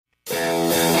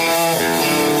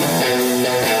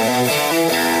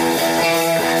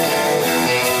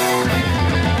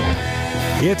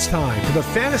It's time for the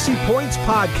Fantasy Points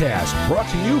Podcast, brought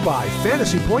to you by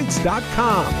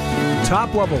FantasyPoints.com.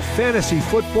 Top-level fantasy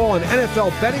football and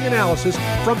NFL betting analysis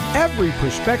from every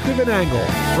perspective and angle,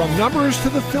 from numbers to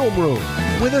the film room,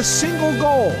 with a single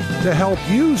goal to help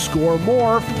you score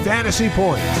more fantasy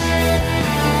points.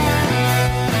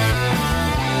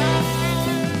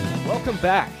 Welcome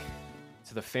back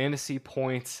to the Fantasy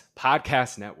Points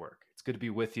Podcast Network. It's good to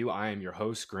be with you. I am your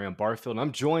host, Graham Barfield, and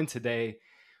I'm joined today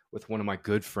with one of my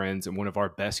good friends and one of our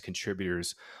best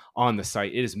contributors on the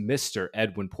site. It is Mr.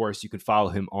 Edwin Porras. You can follow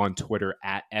him on Twitter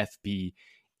at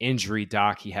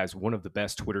FBInjuryDoc. He has one of the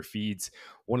best Twitter feeds,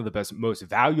 one of the best, most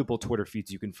valuable Twitter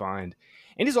feeds you can find.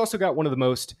 And he's also got one of the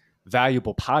most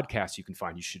valuable podcasts you can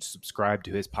find. You should subscribe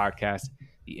to his podcast,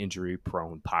 the Injury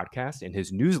Prone Podcast, and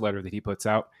his newsletter that he puts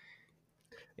out.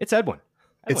 It's Edwin.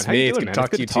 It's me. It's good to talk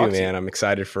to you too, man. I'm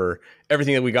excited for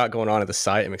everything that we got going on at the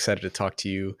site. I'm excited to talk to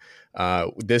you.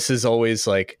 This is always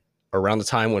like around the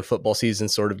time when football season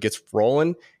sort of gets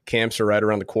rolling. Camps are right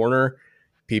around the corner.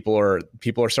 People are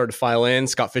starting to file in.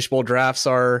 Scott Fishbowl drafts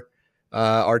are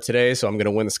today, so I'm going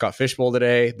to win the Scott Fishbowl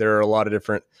today. There are a lot of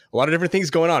different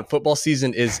things going on. Football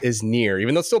season is near,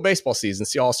 even though it's still baseball season.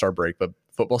 It's the All-Star break, but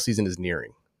football season is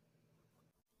nearing.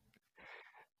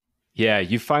 Yeah,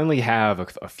 you finally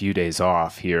have a few days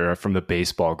off here from the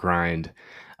baseball grind.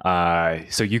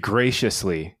 So you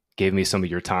graciously gave me some of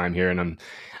your time here, and I'm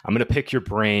going to pick your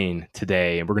brain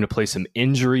today, and we're going to play some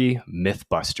injury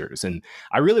Mythbusters. And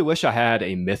I really wish I had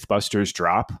a Mythbusters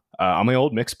drop on my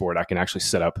old mix board. I can actually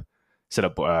set up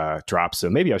drops. So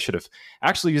maybe I should have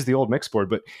actually used the old mix board.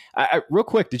 But real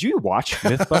quick, did you watch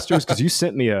Mythbusters? Because you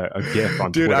sent me a GIF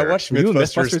on Twitter. Dude, I watched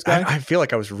Mythbusters. Guy? I feel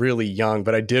like I was really young,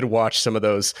 but I did watch some of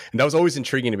those. And that was always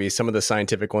intriguing to me, some of the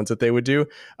scientific ones that they would do.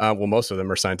 Well, most of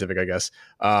them are scientific, I guess.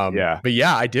 Yeah. But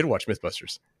yeah, I did watch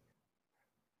Mythbusters.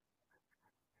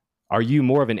 Are you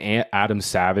more of an Adam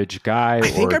Savage guy I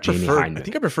think or I Jamie prefer. Hyneman? I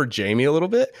think I prefer Jamie a little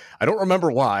bit. I don't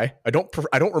remember why. I don't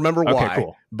remember why. Okay,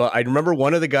 cool. But I remember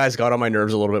one of the guys got on my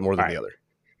nerves a little bit more than the other.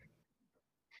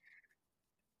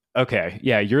 Okay,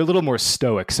 yeah, you're a little more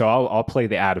stoic, so I'll play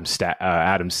the Adam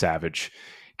Savage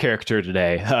character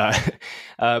today.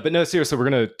 But no, seriously, we're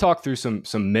gonna talk through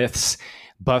some myths,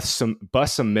 bust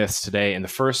some myths today. And the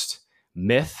first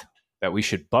myth that we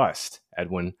should bust,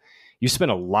 Edwin, you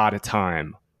spent a lot of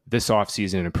time this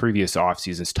offseason and previous off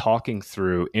seasons talking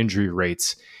through injury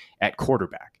rates at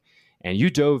quarterback. And you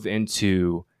dove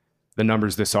into the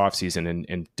numbers this offseason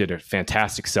and did a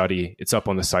fantastic study. It's up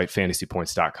on the site,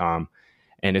 fantasypoints.com.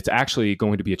 And it's actually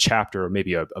going to be a chapter or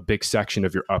maybe a big section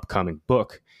of your upcoming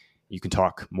book. You can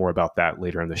talk more about that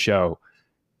later in the show.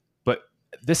 But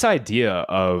this idea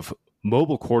of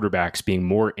mobile quarterbacks being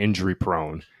more injury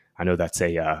prone, I know that's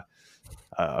a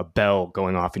bell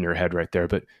going off in your head right there,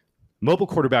 but mobile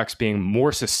quarterbacks being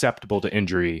more susceptible to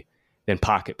injury than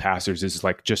pocket passers is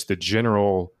like just the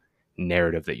general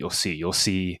narrative that you'll see. You'll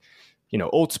see,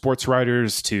 old sports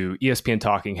writers to ESPN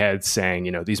talking heads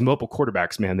saying, these mobile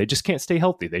quarterbacks, man, they just can't stay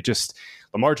healthy.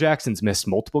 Lamar Jackson's missed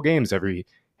multiple games every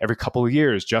couple of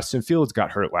years. Justin Fields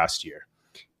got hurt last year.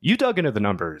 You dug into the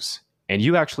numbers and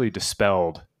you actually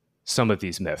dispelled some of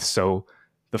these myths. So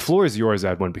the floor is yours,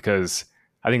 Edwin, because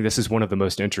I think this is one of the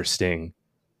most interesting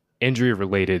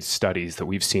injury-related studies that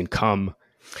we've seen come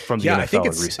from the NFL I think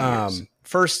in recent years.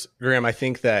 First, Graham, I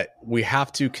think that we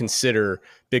have to consider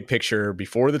big picture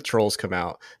before the trolls come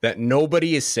out that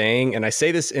nobody is saying, and I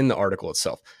say this in the article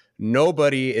itself,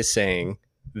 nobody is saying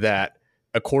that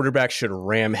a quarterback should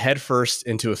ram headfirst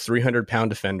into a 300-pound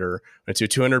defender, into a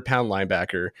 200-pound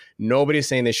linebacker. Nobody is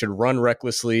saying they should run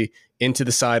recklessly into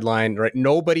the sideline, right?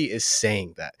 Nobody is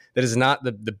saying that. That is not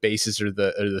the basis or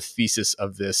the thesis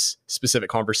of this specific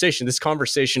conversation. This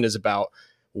conversation is about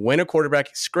when a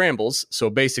quarterback scrambles, so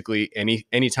basically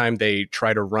anytime they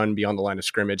try to run beyond the line of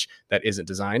scrimmage that isn't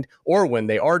designed, or when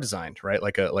they are designed, right?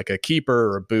 Like a keeper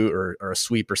or a boot or a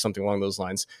sweep or something along those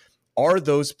lines. Are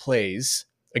those plays,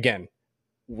 again,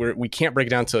 we can't break it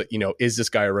down to, is this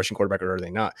guy a rushing quarterback or are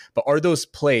they not? But are those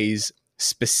plays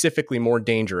specifically more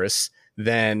dangerous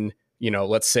than,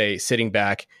 let's say sitting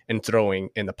back and throwing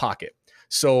in the pocket?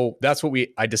 So that's what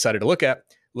I decided to look at.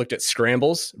 Looked at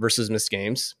scrambles versus missed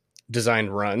games,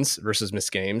 designed runs versus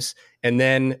missed games, and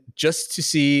then just to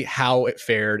see how it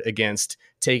fared against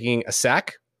taking a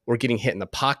sack or getting hit in the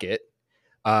pocket.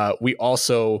 We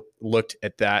also looked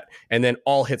at that, and then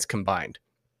all hits combined.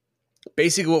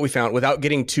 Basically what we found, without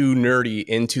getting too nerdy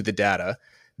into the data,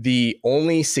 the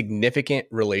only significant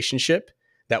relationship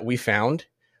that we found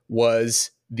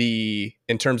was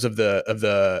in terms of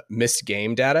the missed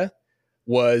game data,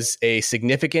 was a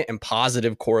significant and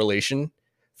positive correlation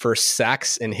for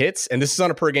sacks and hits, and this is on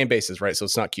a per game basis, right? So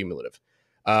it's not cumulative.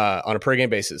 On a per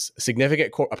game basis,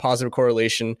 a positive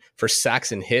correlation for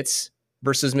sacks and hits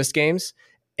versus missed games,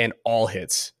 and all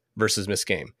hits versus missed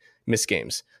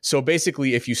games. So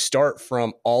basically, if you start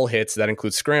from all hits, that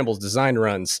includes scrambles, design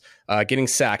runs, getting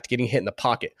sacked, getting hit in the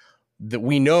pocket, that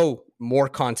we know more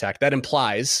contact. That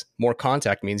implies more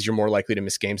contact means you're more likely to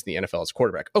miss games in the NFL as a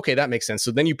quarterback. Okay, that makes sense.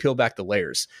 So then you peel back the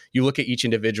layers. You look at each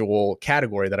individual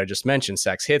category that I just mentioned: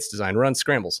 sacks, hits, design runs,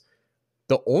 scrambles.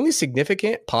 The only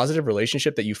significant positive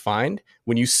relationship that you find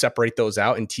when you separate those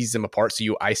out and tease them apart, so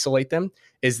you isolate them,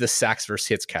 is the sacks versus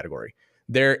hits category.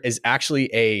 There is actually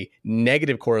a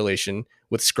negative correlation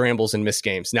with scrambles and missed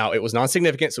games. Now, it was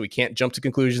non-significant, so we can't jump to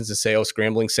conclusions and say, oh,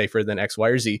 scrambling's safer than X, Y,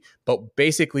 or Z. But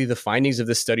basically, the findings of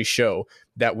this study show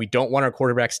that we don't want our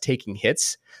quarterbacks taking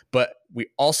hits, but we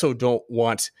also don't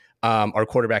want our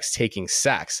quarterbacks taking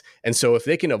sacks. And so if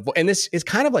they can avoid, and this is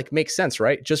kind of like makes sense,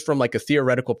 right? Just from like a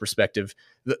theoretical perspective,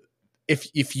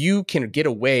 if you can get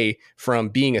away from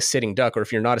being a sitting duck, or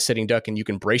if you're not a sitting duck and you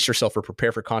can brace yourself or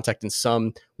prepare for contact in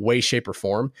some way, shape, or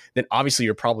form, then obviously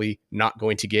you're probably not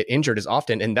going to get injured as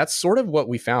often. And that's sort of what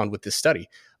we found with this study.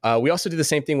 We also did the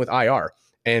same thing with IR,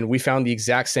 and we found the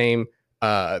exact same,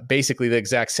 basically the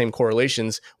exact same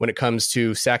correlations when it comes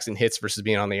to sacks and hits versus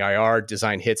being on the IR,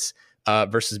 design hits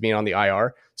versus being on the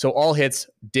IR. So all hits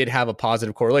did have a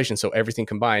positive correlation. So everything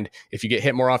combined, if you get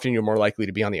hit more often, you're more likely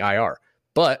to be on the IR.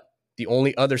 But the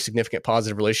only other significant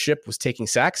positive relationship was taking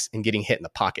sacks and getting hit in the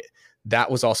pocket.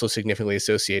 That was also significantly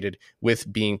associated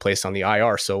with being placed on the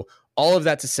IR. So all of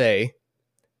that to say,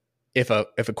 if a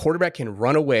quarterback can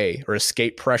run away or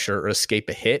escape pressure or escape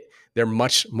a hit,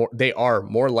 they are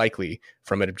more likely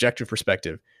from an objective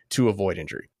perspective to avoid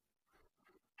injury.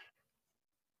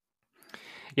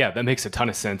 Yeah, that makes a ton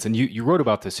of sense. And you wrote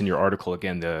about this in your article.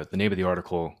 Again, the name of the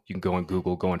article, you can go on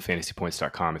Google, go on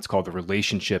fantasypoints.com. It's called The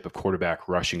Relationship of Quarterback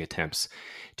Rushing Attempts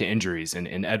to Injuries.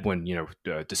 And Edwin,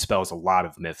 dispels a lot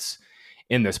of myths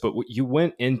in this. But what you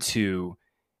went into,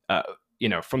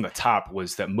 from the top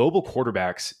was that mobile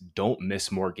quarterbacks don't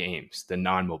miss more games than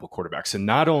non-mobile quarterbacks. So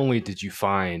not only did you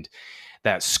find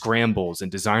that scrambles and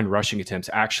design rushing attempts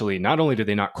actually, not only do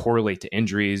they not correlate to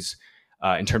injuries,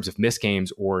 in terms of missed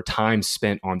games or time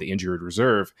spent on the injured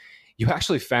reserve, you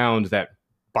actually found that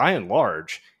by and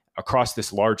large, across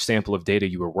this large sample of data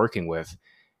you were working with,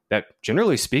 that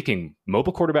generally speaking,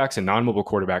 mobile quarterbacks and non-mobile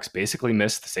quarterbacks basically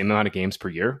miss the same amount of games per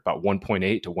year, about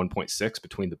 1.8 to 1.6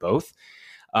 between the both.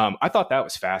 I thought that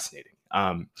was fascinating.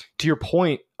 To your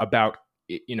point about,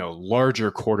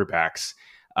 larger quarterbacks,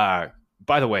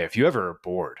 by the way, if you ever are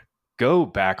bored, go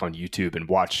back on YouTube and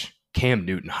watch Cam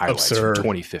Newton highlights from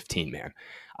 2015, man.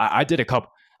 I did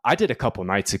a couple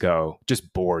nights ago,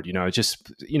 just bored,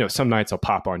 some nights I'll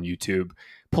pop on YouTube,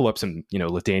 pull up some,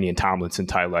 LaDainian Tomlinson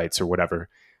highlights or whatever.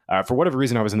 For whatever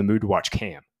reason, I was in the mood to watch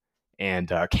Cam,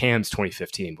 and Cam's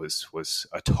 2015 was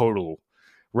a total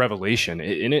revelation.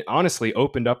 And it honestly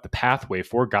opened up the pathway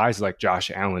for guys like Josh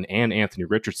Allen and Anthony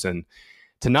Richardson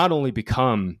to not only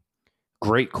become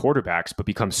great quarterbacks, but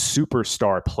become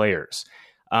superstar players.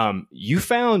 You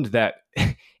found that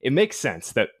it makes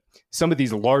sense that some of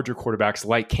these larger quarterbacks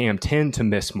like Cam tend to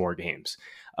miss more games.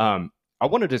 I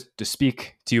wanted to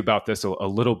speak to you about this a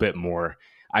little bit more.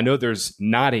 I know there's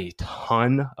not a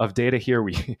ton of data here.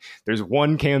 There's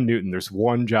one Cam Newton, there's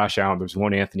one Josh Allen, there's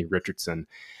one Anthony Richardson.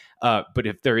 But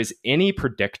if there is any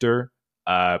predictor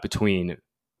between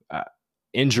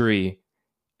injury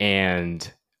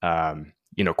and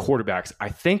quarterbacks, I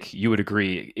think you would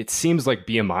agree. It seems like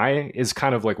BMI is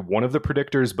kind of like one of the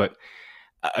predictors, but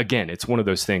again, it's one of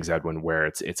those things, Edwin, where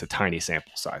it's a tiny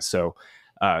sample size. So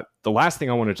the last thing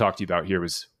I want to talk to you about here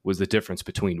was the difference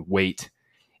between weight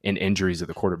and injuries of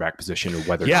the quarterback position, or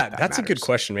whether that's matters. A good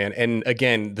question, man. And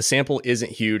again, the sample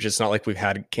isn't huge. It's not like we've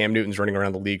had Cam Newtons running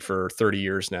around the league for 30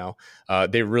 years now.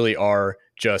 They really are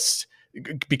just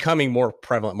becoming more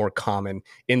prevalent, more common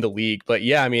in the league. But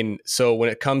yeah, I mean, so when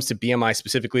it comes to BMI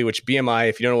specifically, which BMI,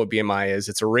 if you don't know what BMI is,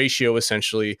 it's a ratio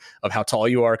essentially of how tall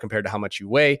you are compared to how much you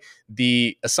weigh.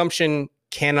 The assumption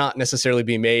cannot necessarily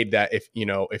be made that if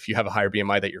you have a higher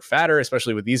BMI that you're fatter,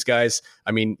 especially with these guys.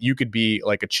 I mean, you could be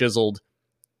like a chiseled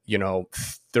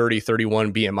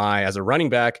 30-31 BMI as a running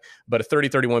back, but a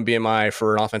 30-31 BMI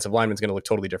for an offensive lineman is going to look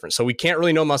totally different. So we can't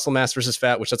really know muscle mass versus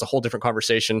fat, which that's a whole different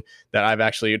conversation that I've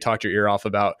actually talked your ear off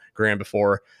about, Graham,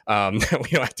 before. We don't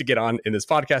have to get on in this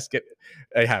podcast.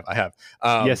 I have.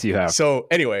 Yes, you have. So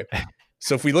anyway,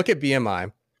 so if we look at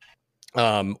BMI,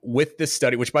 with this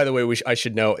study, which by the way, I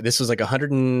should know, this was like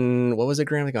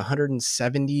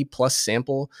 170 plus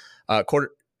sample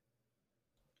quarter.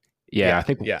 Yeah, I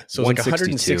think yeah. So it's like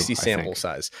 160 sample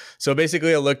size. So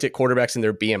basically I looked at quarterbacks and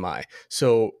their BMI.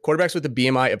 So quarterbacks with a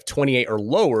BMI of 28 or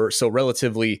lower, so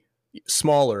relatively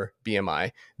smaller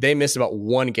BMI, they miss about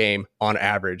one game on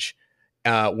average.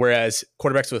 Whereas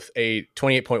quarterbacks with a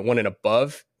 28.1 and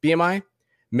above BMI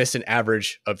miss an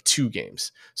average of 2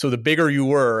 games. So the bigger you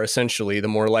were, essentially, the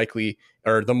more likely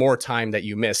or the more time that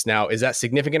you miss. Now, is that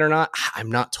significant or not? I'm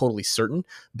not totally certain.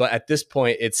 But at this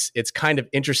point, it's kind of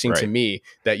interesting to me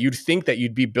that you'd think that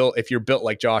you'd be built, if you're built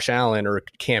like Josh Allen or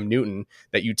Cam Newton,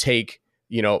 that you take,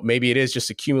 maybe it is just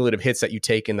a cumulative hits that you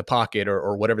take in the pocket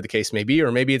or whatever the case may be.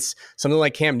 Or maybe it's something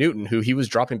like Cam Newton, who he was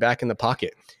dropping back in the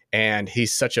pocket. And he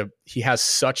has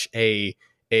such a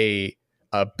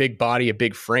big body, a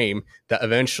big frame that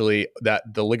eventually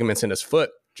that the ligaments in his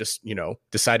foot just,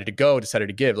 decided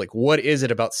to give. Like, what is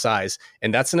it about size?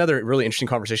 And that's another really interesting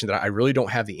conversation that I really don't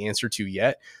have the answer to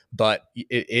yet, but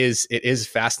it is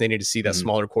fascinating to see that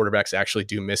smaller quarterbacks actually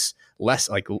do miss less,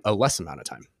 like a less amount of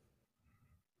time.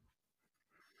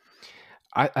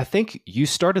 I think you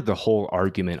started the whole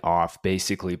argument off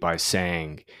basically by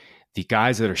saying the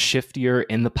guys that are shiftier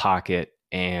in the pocket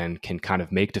and can kind of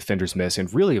make defenders miss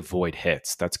and really avoid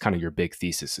hits. That's kind of your big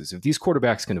thesis is if these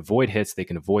quarterbacks can avoid hits, they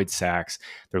can avoid sacks,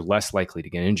 they're less likely to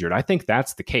get injured. I think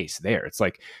that's the case there. It's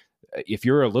like if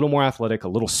you're a little more athletic, a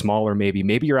little smaller,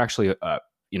 maybe you're actually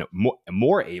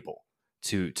more able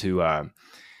to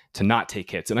not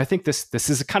take hits. And I think this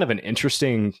is kind of an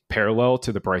interesting parallel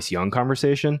to the Bryce Young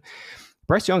conversation.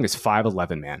 Bryce Young is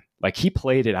 5'11", man. Like, he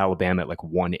played at Alabama at like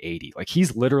 180. Like,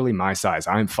 he's literally my size.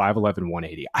 I'm 5'11",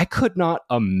 180. I could not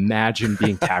imagine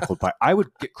being tackled by, I would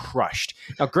get crushed.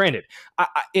 Now, granted,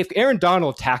 if Aaron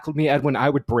Donald tackled me, Edwin, I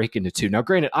would break into two. Now,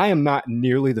 granted, I am not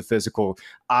nearly the physical,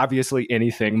 obviously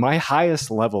anything. My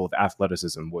highest level of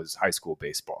athleticism was high school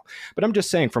baseball. But I'm just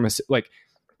saying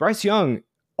Bryce Young,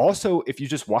 also, if you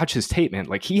just watch his tape, man,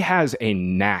 like, he has a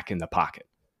knack in the pocket.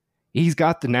 He's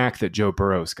got the knack that Joe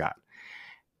Burrow's got.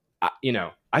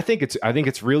 I think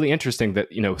it's really interesting that,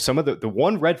 some of the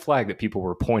one red flag that people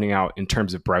were pointing out in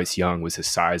terms of Bryce Young was his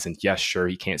size. And yes, sure,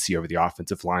 he can't see over the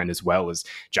offensive line as well as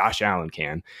Josh Allen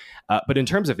can. But in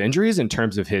terms of injuries, in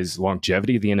terms of his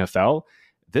longevity of the NFL,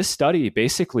 this study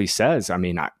basically says,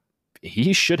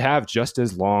 he should have just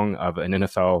as long of an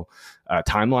NFL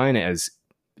timeline as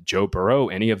Joe Burrow,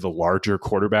 any of the larger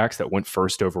quarterbacks that went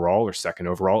first overall or second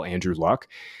overall, Andrew Luck.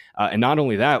 And not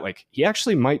only that, like, he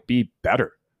actually might be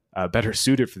better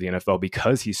suited for the NFL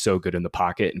because he's so good in the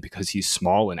pocket and because he's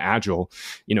small and agile.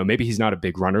 Maybe he's not a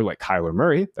big runner like Kyler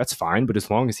Murray. That's fine. But as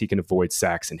long as he can avoid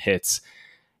sacks and hits,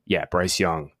 yeah, Bryce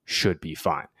Young should be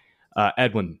fine.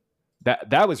 Edwin,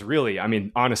 that was really,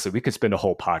 honestly, we could spend a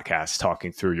whole podcast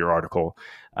talking through your article.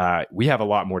 We have a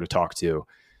lot more to talk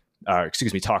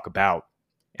about.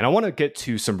 And I want to get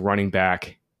to some running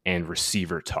back and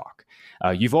receiver talk.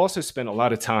 You've also spent a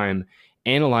lot of time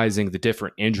analyzing the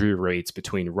different injury rates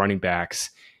between running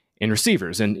backs and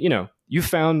receivers. And, you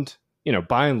found,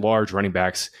 by and large, running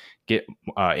backs get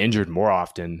injured more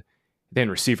often than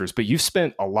receivers, but you've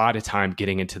spent a lot of time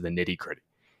getting into the nitty gritty.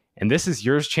 And this is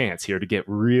your chance here to get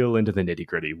real into the nitty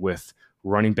gritty with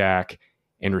running back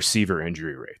and receiver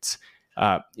injury rates.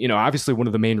 Obviously one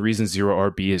of the main reasons zero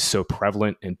RB is so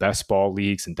prevalent in best ball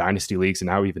leagues and dynasty leagues and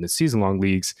now even in season-long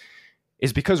leagues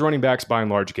is because running backs by and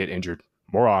large get injured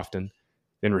more often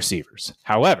than receivers.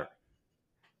 However,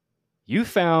 you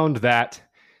found that,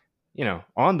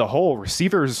 on the whole,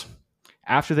 receivers,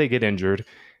 after they get injured,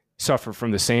 suffer from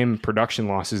the same production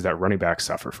losses that running backs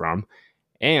suffer from.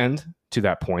 And to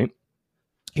that point,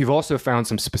 you've also found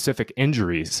some specific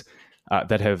injuries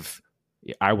that have,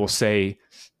 I will say,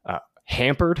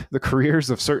 hampered the careers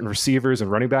of certain receivers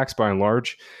and running backs by and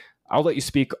large. I'll let you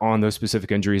speak on those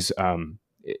specific injuries,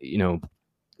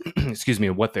 excuse me,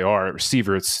 what they are. At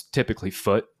receiver, it's typically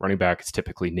foot. Running back, it's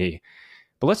typically knee.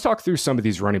 But let's talk through some of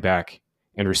these running back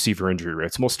and receiver injury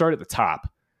rates. And we'll start at the top.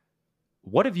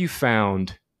 What have you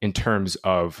found in terms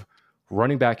of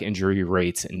running back injury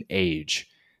rates and age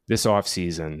this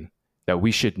offseason that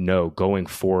we should know going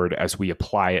forward as we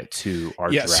apply it to our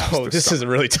drafts? So this is a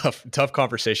really tough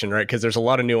conversation, right? Because there's a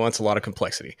lot of nuance, a lot of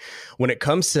complexity. When it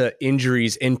comes to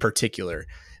injuries in particular,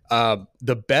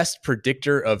 the best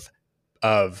predictor of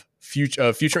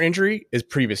future injury is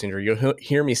previous injury. You'll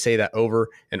hear me say that over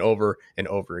and over and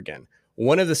over again.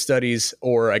 One of the studies,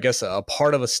 or I guess a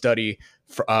part of a study,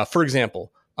 for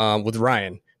example, with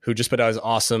Ryan, who just put out his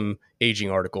awesome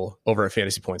aging article over at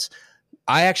Fantasy Points.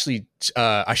 I actually,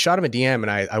 I shot him a DM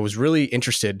and I was really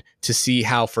interested to see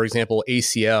how, for example, an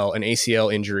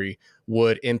ACL injury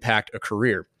would impact a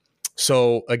career.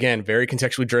 So again, very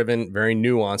contextually driven, very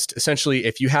nuanced. Essentially,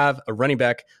 if you have a running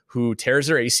back who tears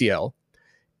their ACL,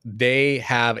 they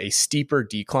have a steeper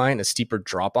decline, a steeper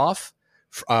drop off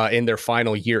in their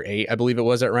final year 8. I believe it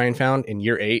was that Ryan found in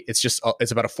year 8. It's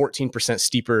about a 14%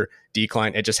 steeper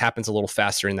decline. It just happens a little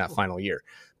faster in that final year.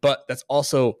 But that's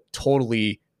also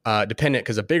totally dependent,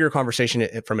 because a bigger conversation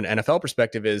from an NFL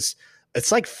perspective is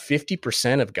it's like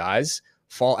 50% of guys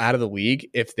fall out of the league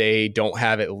if they don't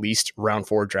have at least round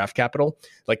 4 draft capital.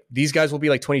 Like, these guys will be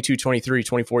like 22, 23,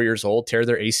 24 years old, tear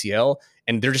their ACL,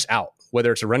 and they're just out,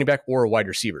 whether it's a running back or a wide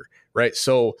receiver, right?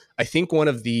 So I think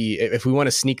if we want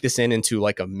to sneak this into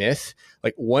like a myth,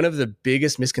 like one of the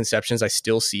biggest misconceptions I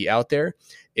still see out there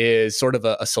is sort of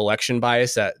a selection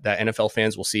bias that NFL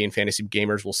fans will see and fantasy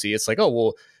gamers will see. It's like, oh,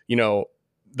 well,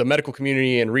 the medical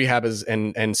community and rehab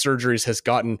and surgeries has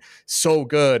gotten so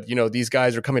good. These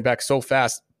guys are coming back so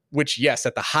fast, which, yes,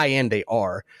 at the high end they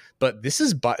are. But this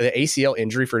is the ACL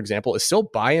injury, for example, is still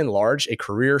by and large a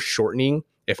career shortening,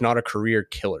 if not a career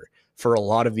killer, for a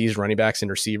lot of these running backs and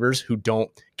receivers who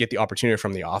don't get the opportunity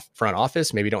from the front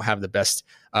office, maybe don't have the best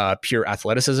pure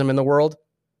athleticism in the world,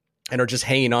 and are just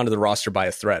hanging on to the roster by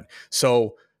a thread.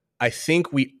 So I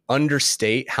think we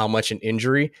understate how much an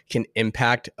injury can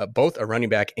impact both a running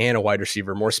back and a wide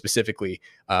receiver, more specifically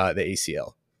the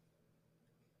ACL.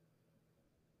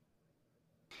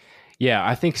 Yeah,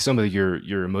 I think some of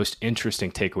your most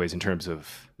interesting takeaways in terms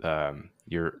of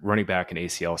your running back and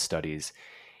ACL studies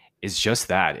is just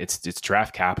that it's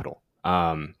draft capital.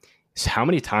 So how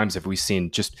many times have we seen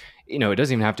just, it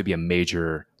doesn't even have to be a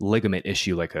major ligament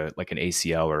issue like an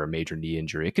ACL or a major knee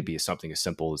injury. It could be something as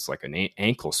simple as like an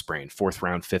ankle sprain. 4th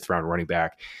round, 5th round running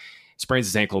back sprains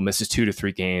his ankle, misses 2 to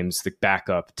 3 games. The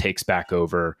backup takes back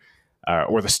over,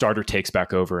 or the starter takes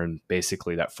back over, and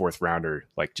basically that 4th rounder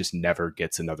like just never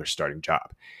gets another starting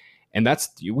job. And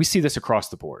we see this across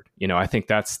the board. I think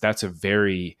that's a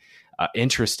very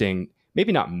interesting,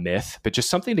 maybe not myth, but just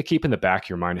something to keep in the back of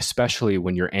your mind, especially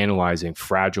when you're analyzing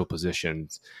fragile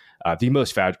positions, the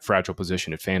most fragile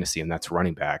position in fantasy, and that's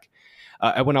running back.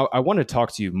 I want to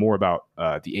talk to you more about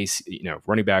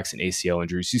running backs and ACL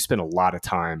injuries. You spend a lot of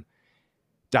time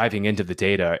diving into the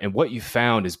data, and what you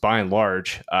found is, by and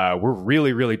large, we're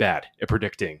really, really bad at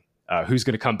predicting who's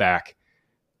going to come back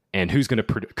and who's going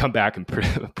to come back and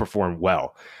perform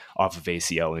well off of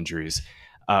ACL injuries.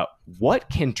 What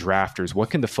can drafters,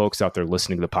 what can the folks out there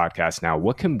listening to the podcast now,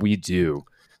 what can we do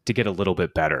to get a little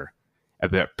bit better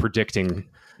at predicting,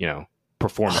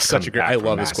 performance? I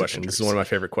love this question. This is one of my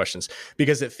favorite questions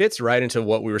because it fits right into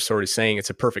what we were sort of saying. It's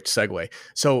a perfect segue.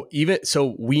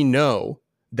 So we know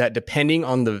that depending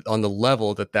on the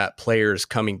level that player is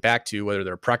coming back to, whether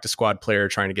they're a practice squad player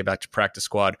trying to get back to practice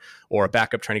squad, or a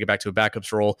backup trying to get back to a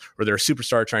backup's role, or they're a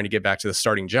superstar trying to get back to the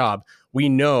starting job, we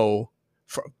know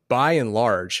by and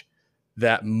large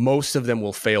that most of them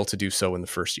will fail to do so in the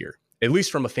first year, at least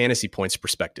from a fantasy points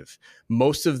perspective.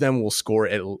 Most of them will score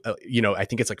at, I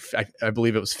think it's like, I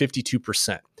believe it was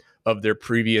 52% of their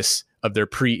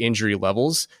pre-injury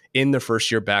levels in the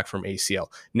first year back from ACL.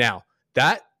 Now,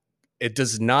 it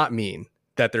does not mean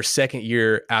that their second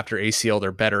year after ACL,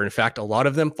 they're better. In fact, a lot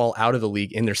of them fall out of the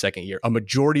league in their second year. A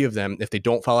majority of them, if they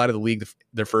don't fall out of the league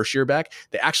their first year back,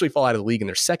 they actually fall out of the league in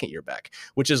their second year back,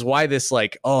 which is why this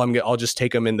I'll just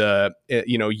take them in the,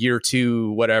 year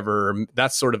 2, whatever.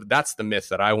 That's the myth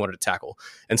that I wanted to tackle.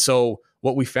 And so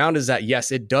what we found is that,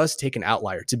 yes, it does take an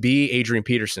outlier to be Adrian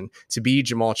Peterson, to be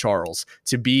Jamal Charles,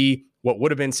 to be what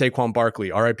would have been Saquon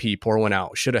Barkley, RIP, pour one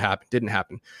out, should have happened, didn't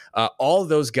happen. All of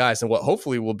those guys, and what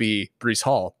hopefully will be Breece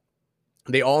Hall,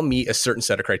 they all meet a certain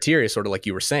set of criteria, sort of like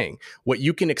you were saying. What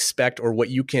you can expect, or what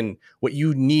you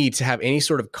need to have any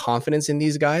sort of confidence in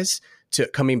these guys to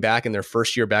coming back in their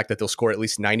first year back, that they'll score at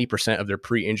least 90% of their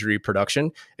pre-injury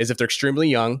production, is if they're extremely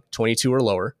young, 22 or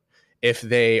lower, if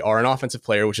they are an offensive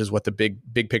player, which is what the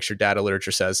big picture data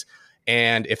literature says,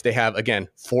 and if they have, again,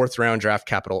 4th round draft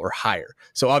capital or higher.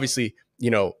 So obviously,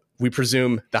 we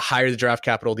presume the higher the draft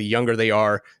capital, the younger they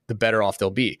are, the better off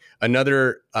they'll be.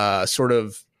 Another sort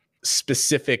of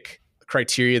specific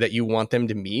criteria that you want them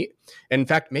to meet. And in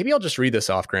fact, maybe I'll just read this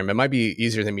off, Graham. It might be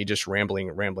easier than me just rambling.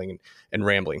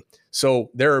 So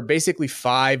there are basically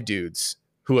 5 dudes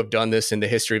who have done this in the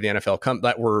history of the NFL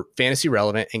that were fantasy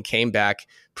relevant and came back,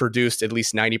 produced at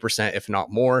least 90%, if not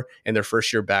more, in their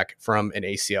first year back from an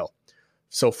ACL.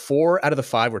 So 4 out of the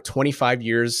 5 were 25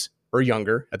 years or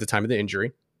younger at the time of the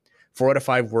injury. 4 out of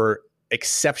 5 were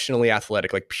exceptionally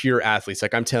athletic, like pure athletes.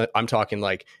 Like I'm talking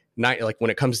like when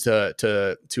it comes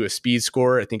to a speed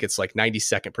score, I think it's like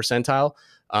 92nd percentile.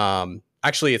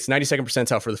 Actually, it's 92nd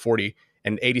percentile for the 40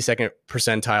 and 82nd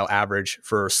percentile average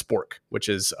for Spork, which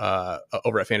is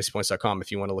over at fantasypoints.com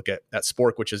if you want to look at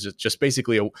Spork, which is just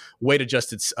basically a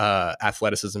weight-adjusted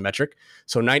athleticism metric.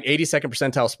 So 82nd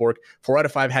percentile Spork, 4 out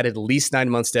of 5 had at least 9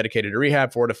 months dedicated to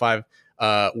rehab, 4 out of 5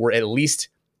 were at least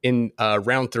in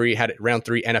round 3, had round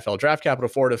 3 NFL draft capital,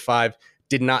 4 out of 5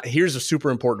 did not. Here's a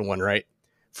super important one, right?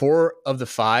 4 of the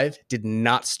 5 did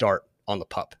not start on the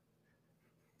pup.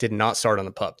 Did not start on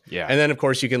the pup. Yeah. And then of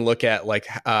course you can look at like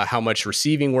how much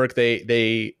receiving work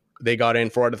they got in.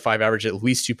 4 out of 5 average at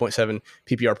least 2.7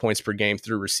 PPR points per game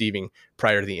through receiving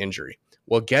prior to the injury.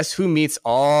 Well, guess who meets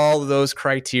all of those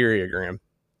criteria, Graham?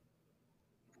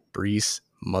 Brees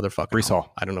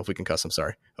Hall. I don't know if we can cuss. I'm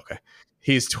sorry. Okay.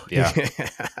 He's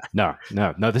no.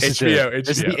 This is HBO.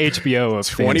 This is the HBO of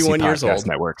 21 years old.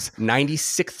 Networks.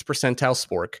 96th percentile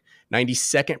Spork,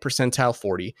 92nd percentile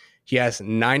 40. He has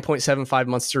 9.75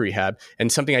 months to rehab.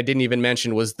 And something I didn't even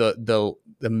mention was the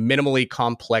minimally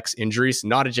complex injuries,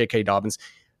 not a J.K. Dobbins.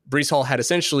 Brees Hall had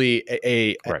essentially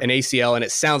an ACL, and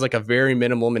it sounds like a very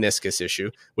minimal meniscus issue,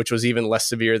 which was even less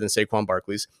severe than Saquon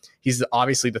Barkley's. He's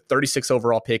obviously the 36th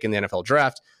overall pick in the NFL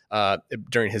draft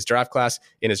during his draft class.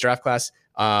 In his draft class,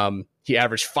 he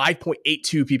averaged 5.82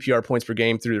 PPR points per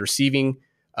game through the receiving.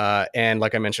 And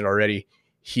like I mentioned already,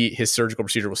 his surgical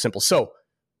procedure was simple. So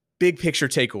big picture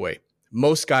takeaway,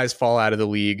 most guys fall out of the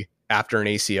league after an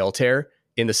ACL tear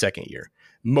in the second year.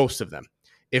 Most of them.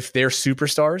 If they're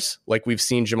superstars, like we've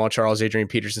seen Jamal Charles, Adrian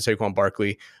Peterson, Saquon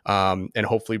Barkley, and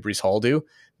hopefully Brees Hall do,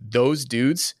 those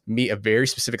dudes meet a very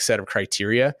specific set of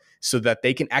criteria so that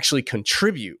they can actually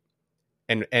contribute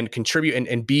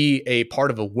and be a part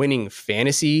of a winning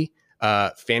fantasy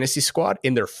squad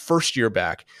in their first year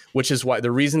back, which is why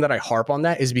the reason that I harp on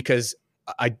that is because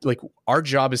my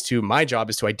job is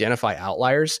to identify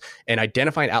outliers, and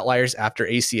identifying outliers after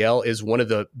ACL is one of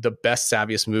the best,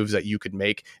 savviest moves that you could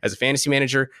make as a fantasy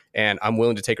manager. And I'm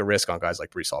willing to take a risk on guys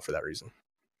like Brees Hall for that reason.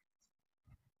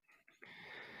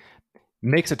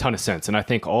 Makes a ton of sense. And I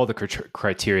think all the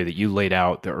criteria that you laid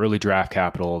out, the early draft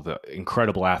capital, the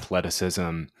incredible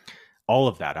athleticism, all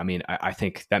of that. I mean, I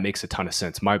think that makes a ton of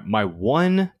sense. My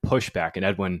one pushback, and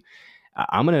Edwin,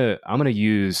 I'm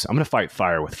gonna fight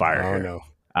fire with fire here. No.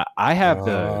 I have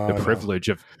the privilege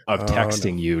of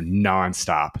texting you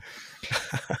nonstop.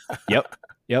 Yep,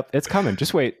 it's coming.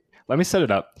 Just wait. Let me set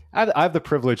it up. I have the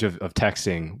privilege of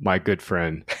texting my good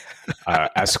friend,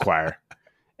 Esquire,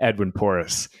 Edwin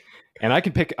Porras, and I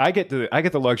get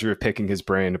the luxury of picking his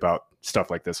brain about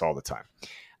stuff like this all the time.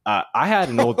 I had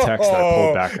an old text that I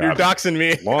pulled back up. You're doxing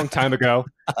me. A long time ago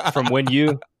from when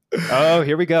you. Oh,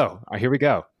 here we go.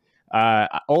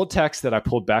 Old text that I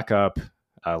pulled back up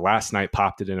last night,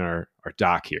 popped it in our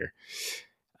doc here.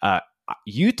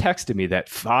 You texted me that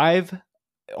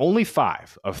only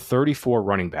 5 of 34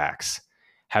 running backs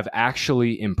have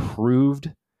actually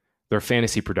improved their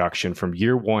fantasy production from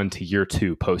year 1 to year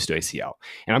 2 post ACL.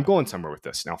 And I'm going somewhere with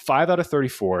this. Now, 5 out of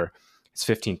 34 is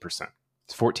 15%.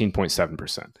 It's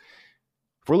 14.7%.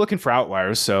 If we're looking for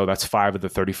outliers, so that's 5 of the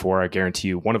 34, I guarantee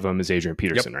you one of them is Adrian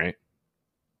Peterson, right?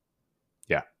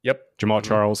 Yeah. Yep. Jamal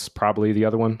Charles, probably the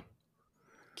other one.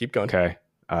 Keep going. Okay.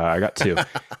 I got 2.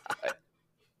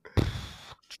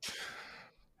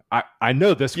 I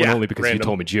know this one only because random. you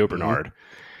told me Gio Bernard.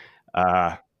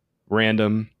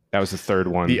 Random. That was the third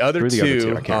one. The other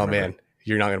two, I can't remember. Man,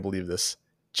 you're not going to believe this.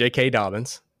 J.K.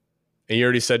 Dobbins. And you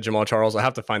already said Jamal Charles. I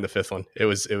have to find the 5th one. It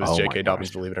was J.K.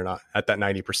 Dobbins, believe it or not, at that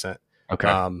 90%.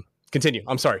 Okay. Continue.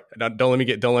 I'm sorry. Don't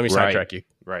let me sidetrack you.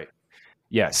 Right.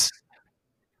 Yes.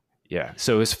 Yeah.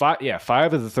 So it's 5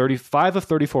 of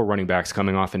 34 running backs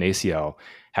coming off an ACL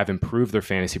have improved their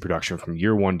fantasy production from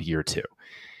year 1 to year 2.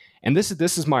 And this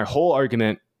is my whole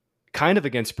argument kind of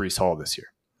against Brees Hall this year.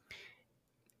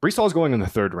 Brees Hall is going in the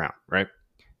 3rd round, right?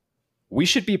 We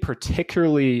should be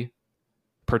particularly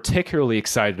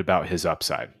excited about his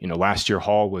upside. You know, last year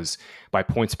Hall was, by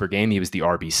points per game, he was the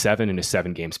RB7 in his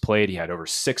 7 games played. He had over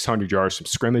 600 yards from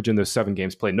scrimmage in those 7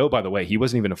 games played. No, by the way, he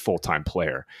wasn't even a full-time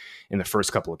player in the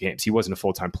first couple of games. He wasn't a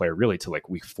full-time player really till like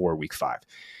week 4, week 5.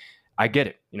 I get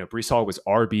it. You know, Brees Hall was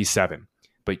RB7.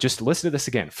 But just listen to this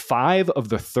again. 5 of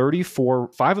 34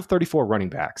 running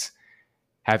backs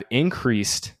have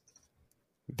increased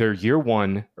their year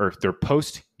 1 or their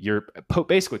post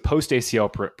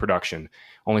ACL production.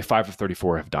 Only 5 of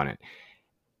 34 have done it.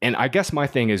 And I guess my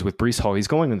thing is with Brees Hall, he's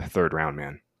going in the 3rd round,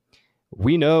 man.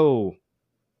 We know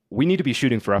we need to be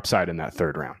shooting for upside in that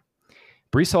 3rd round.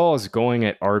 Brees Hall is going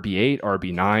at RB8,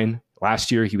 RB9. Last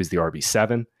year, he was the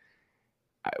RB7.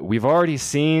 We've already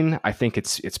seen, I think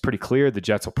it's pretty clear, the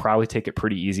Jets will probably take it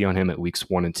pretty easy on him at weeks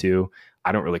 1 and 2.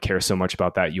 I don't really care so much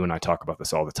about that. You and I talk about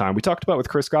this all the time. We talked about with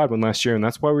Chris Godwin last year, and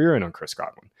that's why we were in on Chris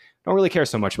Godwin. Don't really care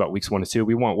so much about weeks 1 and 2.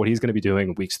 We want what he's going to be doing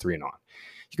in weeks 3 and on.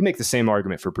 You can make the same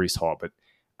argument for Breece Hall, but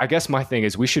I guess my thing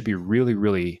is we should be really,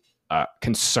 really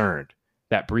concerned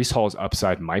that Breece Hall's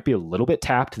upside might be a little bit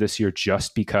tapped this year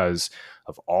just because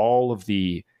of all of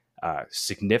the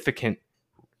significant,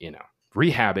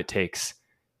 rehab it takes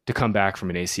to come back from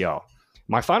an ACL.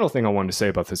 My final thing I wanted to say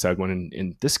about this, Edwin,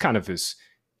 and this kind of is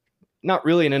not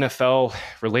really an NFL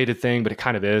related thing, but it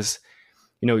kind of is.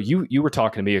 You were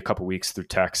talking to me a couple weeks through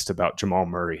text about Jamal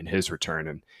Murray and his return,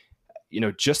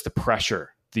 and just the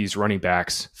pressure these running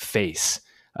backs face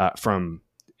from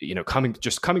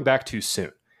coming back too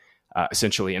soon,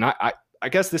 essentially. And I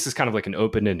guess this is kind of like an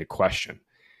open-ended question,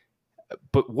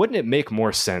 but wouldn't it make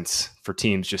more sense for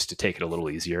teams just to take it a little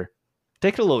easier?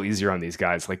 Take it a little easier on these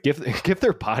guys. Like give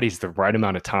their bodies the right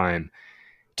amount of time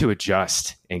to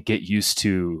adjust and get used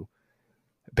to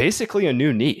basically a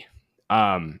new knee.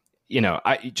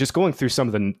 I just going through some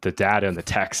of the data and the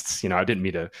texts, I didn't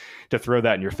mean to throw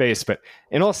that in your face, but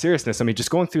in all seriousness, I mean, just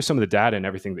going through some of the data and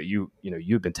everything that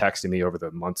you've been texting me over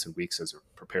the months and weeks as I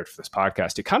prepared for this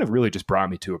podcast, it kind of really just brought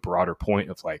me to a broader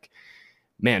point of like,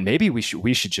 man, maybe we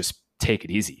should just take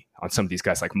it easy on some of these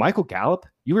guys. Like Michael Gallup,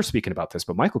 you were speaking about this,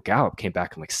 but Michael Gallup came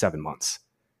back in like 7 months.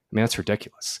 I mean, that's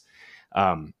ridiculous.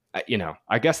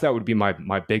 I guess that would be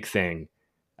my big thing.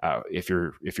 If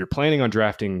you're planning on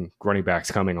drafting running backs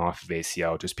coming off of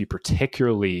ACL, just be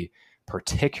particularly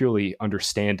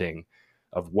understanding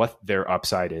of what their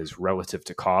upside is relative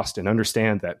to cost, and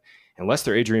understand that unless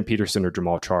they're Adrian Peterson or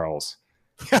Jamal Charles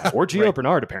or Gio right.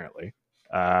 Bernard, apparently,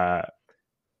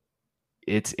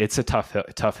 it's a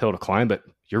tough hill to climb. But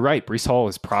you're right, Breece Hall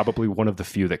is probably one of the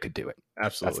few that could do it.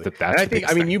 Absolutely.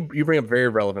 You bring up very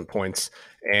relevant points,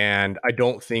 and I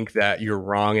don't think that you're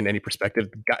wrong in any perspective.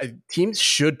 Teams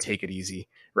should take it easy,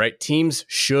 right? Teams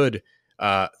should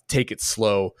take it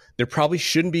slow. There probably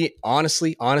shouldn't be, honest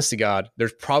to God, there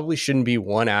probably shouldn't be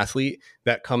one athlete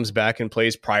that comes back and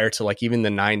plays prior to like even the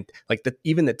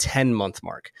 10-month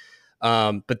mark.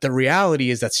 But the reality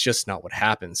is that's just not what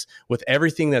happens with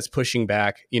everything that's pushing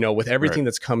back, with everything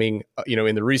that's coming,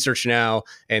 in the research now,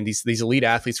 and these elite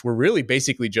athletes, we're really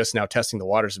basically just now testing the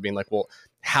waters of being like, well,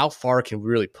 how far can we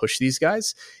really push these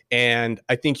guys? And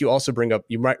I think you also bring up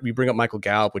Michael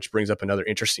Gallup, which brings up another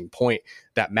interesting point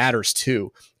that matters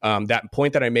too. That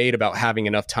point that I made about having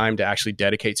enough time to actually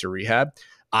dedicate to rehab.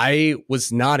 I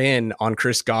was not in on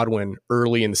Chris Godwin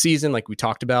early in the season, like we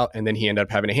talked about, and then he ended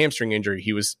up having a hamstring injury.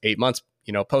 He was 8 months,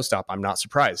 post-op. I'm not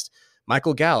surprised.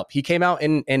 Michael Gallup, he came out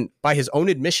and by his own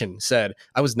admission said,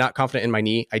 I was not confident in my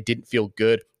knee. I didn't feel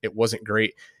good. It wasn't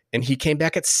great. And he came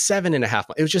back at 7.5 months.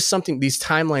 It was just something, these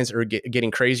timelines are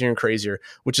getting crazier and crazier,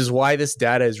 which is why this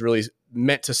data is really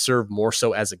meant to serve more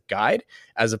so as a guide,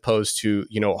 as opposed to,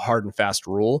 a hard and fast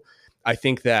rule. I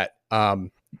think that,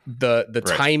 the right.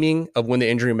 Timing of when the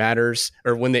injury matters,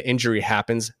 or when the injury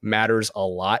happens, matters a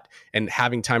lot, and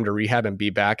having time to rehab and be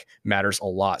back matters a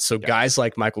lot. So guys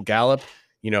like Michael Gallup,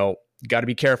 got to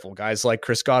be careful. Guys like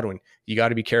Chris Godwin, you got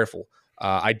to be careful.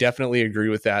 I definitely agree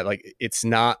with that. Like, it's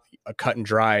not a cut and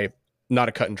dry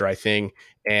thing.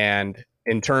 And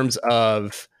in terms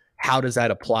of how does that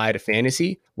apply to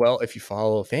fantasy? Well, if you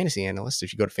follow a fantasy analyst,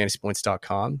 if you go to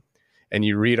fantasypoints.com and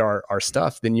you read our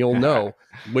stuff, then you'll know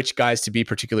which guys to be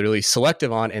particularly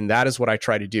selective on. And that is what I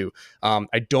try to do.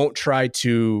 I don't try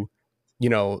to,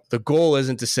 the goal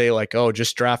isn't to say like, oh,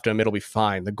 just draft them, it'll be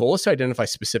fine. The goal is to identify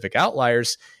specific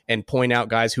outliers and point out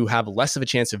guys who have less of a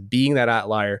chance of being that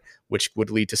outlier, which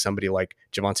would lead to somebody like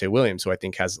Javonte Williams, who I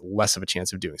think has less of a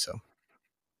chance of doing so.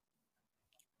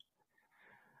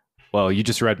 Well, you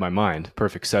just read my mind.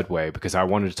 Perfect segue, because I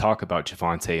wanted to talk about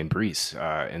Javonte and Breece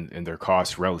and their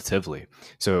costs relatively.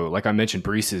 So like I mentioned,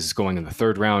 Breece is going in the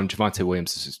 3rd round. Javonte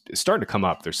Williams is starting to come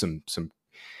up. There's some.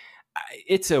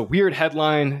 It's a weird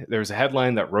headline. There's a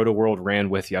headline that Roto World ran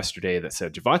with yesterday that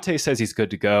said, Javonte says he's good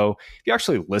to go. If you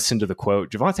actually listen to the quote,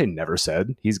 Javonte never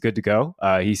said he's good to go.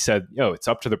 He said, it's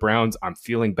up to the Browns. I'm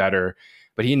feeling better.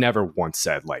 But he never once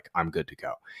said, like, I'm good to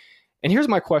go. And here's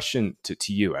my question to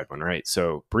you, Edwin, right?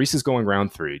 So Breece is going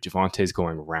round 3. Javonte's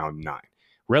going round 9.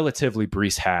 Relatively,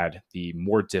 Breece had the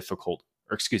more difficult,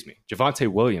 Javonte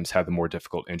Williams had the more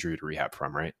difficult injury to rehab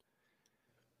from, right?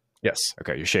 Yes.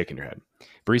 Okay, you're shaking your head.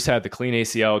 Breece had the clean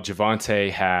ACL.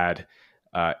 Javonte had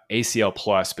ACL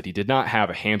plus, but he did not have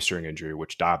a hamstring injury,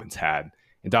 which Dobbins had,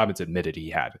 and Dobbins admitted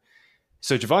he had.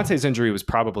 So Javonte's injury was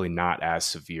probably not as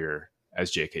severe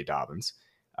as J.K. Dobbins.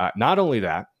 Not only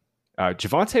that,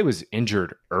 Javonte was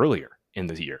injured earlier in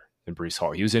the year than Breece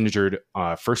Hall. He was injured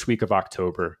first week of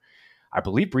October. I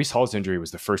believe Breece Hall's injury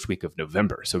was the first week of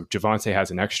November. So Javonte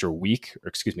has an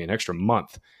extra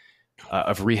month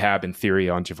of rehab in theory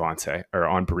on Javonte or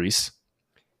on Breece.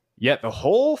 Yet the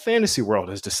whole fantasy world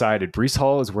has decided Breece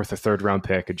Hall is worth a 3rd-round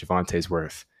pick and Javonte's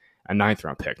worth a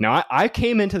 9th-round pick. Now, I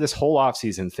came into this whole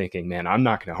offseason thinking, man, I'm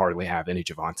not going to hardly have any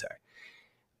Javonte.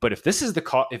 But if this is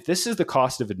the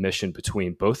cost of admission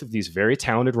between both of these very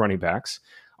talented running backs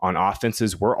on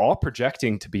offenses, we're all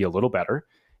projecting to be a little better.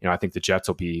 I think the Jets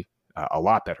will be a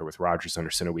lot better with Rodgers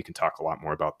under center. We can talk a lot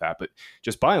more about that. But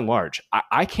just by and large,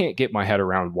 I can't get my head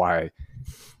around why,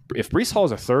 if Breece Hall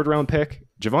is a 3rd-round pick,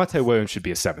 Javonte Williams should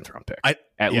be a 7th-round pick,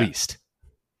 at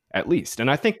least.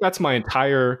 And I think that's my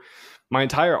entire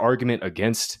argument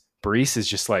against Breece is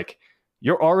just like,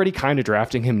 you're already kind of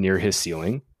drafting him near his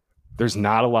ceiling. There's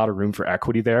not a lot of room for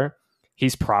equity there.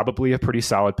 He's probably a pretty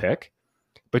solid pick.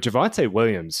 But Javonte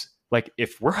Williams, like,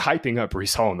 if we're hyping up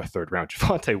Breece Hall in the 3rd round,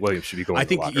 Javonte Williams should be going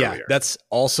a lot earlier. That's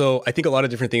also, I think a lot of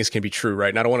different things can be true, right?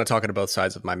 And I don't want to talk out of both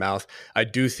sides of my mouth. I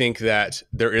do think that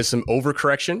there is some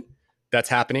overcorrection that's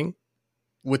happening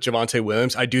with Javonte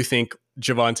Williams. I do think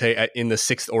Javonte in the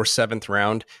 6th or 7th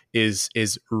round is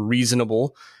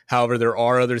reasonable. However, there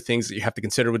are other things that you have to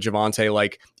consider with Javonte.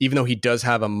 Like, even though he does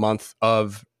have a month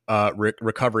of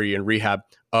recovery and rehab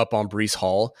up on Breece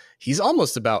Hall, he's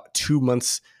almost about 2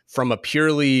 months from a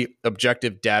purely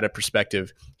objective data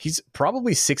perspective. He's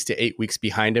probably 6 to 8 weeks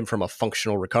behind him from a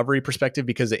functional recovery perspective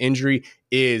because the injury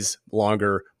is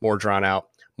longer, more drawn out,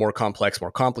 more complex,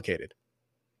 more complicated.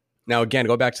 Now, again,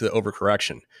 go back to the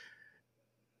overcorrection.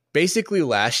 Basically,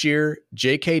 last year,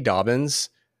 J.K. Dobbins,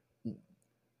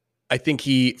 I think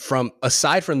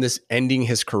aside from this ending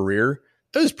his career,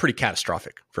 it was pretty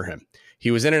catastrophic for him.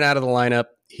 He was in and out of the lineup.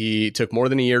 He took more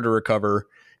than a year to recover.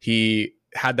 He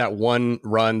had that one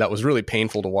run that was really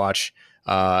painful to watch.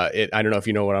 I don't know if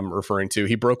you know what I'm referring to.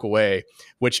 He broke away,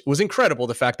 which was incredible.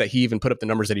 The fact that he even put up the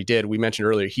numbers that he did. We mentioned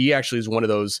earlier, he actually is one of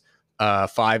those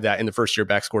 5 that in the first year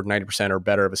back scored 90% or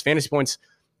better of his fantasy points.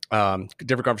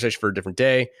 Different conversation for a different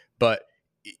day, but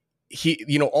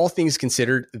he, all things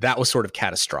considered, that was sort of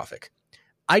catastrophic.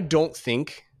 I don't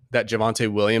think that Javonte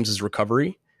Williams'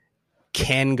 recovery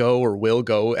can go or will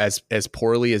go as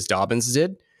poorly as Dobbins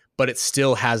did, but it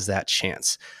still has that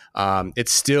chance.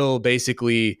 It's still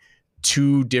basically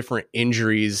 2 different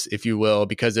injuries, if you will,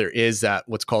 because there is that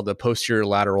what's called the posterior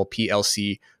lateral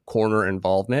PLC corner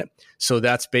involvement. So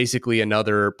that's basically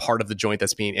another part of the joint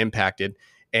that's being impacted.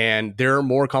 And there are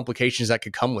more complications that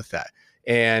could come with that.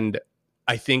 And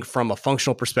I think from a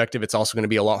functional perspective, it's also going to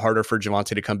be a lot harder for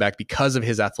Javonte to come back because of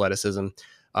his athleticism.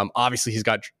 Obviously, he's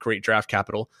got great draft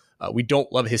capital. We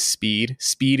don't love his speed.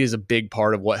 Speed is a big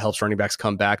part of what helps running backs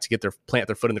come back to plant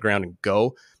their foot in the ground and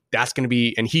go. That's going to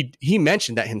be, and he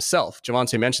mentioned that himself.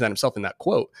 Javonte mentioned that himself in that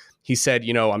quote. He said,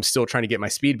 I'm still trying to get my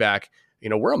speed back.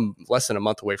 We're less than a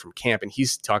month away from camp, and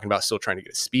he's talking about still trying to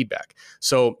get his speed back.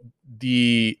 So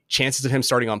the chances of him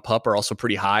starting on PUP are also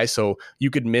pretty high. So you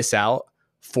could miss out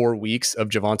 4 weeks of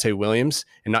Javonte Williams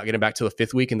and not get him back till the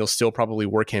 5th week, and they'll still probably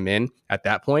work him in at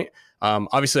that point.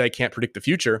 Obviously, I can't predict the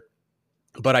future,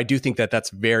 but I do think that that's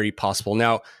very possible.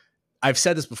 Now, I've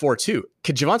said this before too.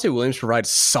 Could Javonte Williams provide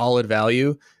solid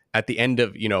value at the end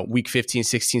of, week 15,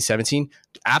 16, 17?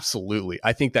 Absolutely.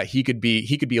 I think that he could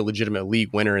be a legitimate league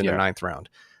winner in the 9th round.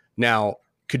 Now,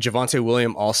 could Javonte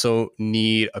Williams also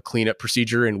need a cleanup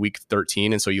procedure in week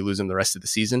 13, and so you lose him the rest of the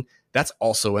season? That's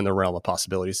also in the realm of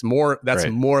possibilities. That's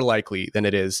more likely than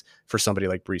it is for somebody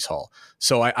like Breece Hall.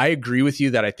 So I agree with you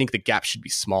that I think the gap should be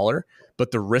smaller,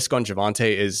 but the risk on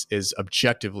Javonte is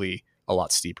objectively a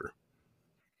lot steeper.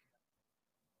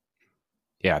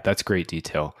 Yeah, that's great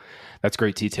detail.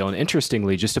 And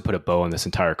interestingly, just to put a bow on this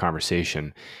entire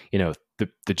conversation,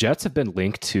 the Jets have been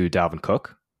linked to Dalvin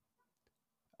Cook.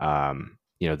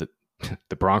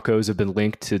 The Broncos have been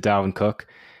linked to Dalvin Cook.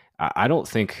 I don't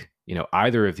think,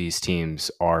 either of these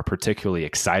teams are particularly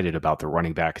excited about the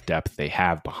running back depth they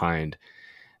have behind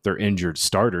their injured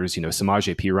starters.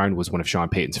 Samaje Perine was one of Sean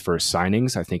Payton's first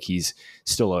signings. I think he's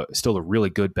still a really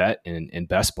good bet in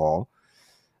best ball,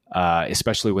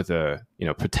 especially with a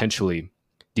potentially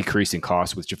decreasing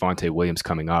cost with Javonte Williams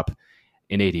coming up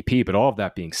in ADP. But all of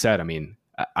that being said,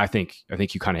 I think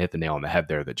you kind of hit the nail on the head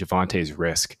there that Javonte's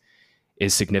risk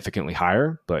is significantly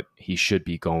higher, but he should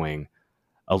be going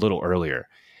a little earlier.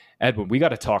 Edwin, we got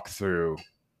to talk through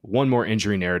one more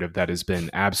injury narrative that has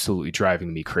been absolutely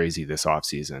driving me crazy this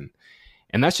offseason.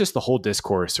 And that's just the whole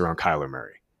discourse around Kyler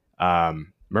Murray.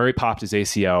 Murray popped his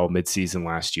ACL midseason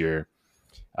last year.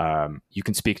 You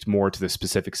can speak more to the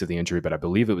specifics of the injury, but I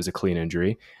believe it was a clean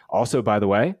injury. Also, by the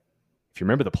way, if you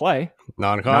remember the play,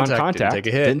 non-contact.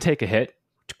 Didn't take a hit.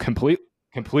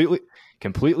 Completely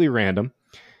completely random.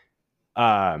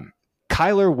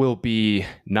 Kyler will be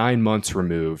 9 months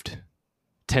removed,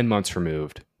 10 months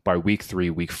removed by week 3,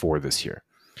 week 4 this year.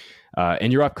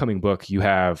 In your upcoming book, you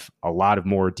have a lot of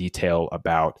more detail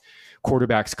about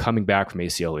quarterbacks coming back from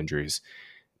ACL injuries.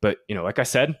 But, like I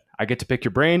said, I get to pick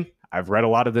your brain. I've read a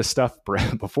lot of this stuff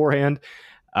beforehand.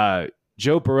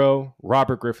 Joe Burrow,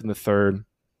 Robert Griffin III,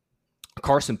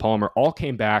 Carson Palmer all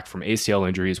came back from ACL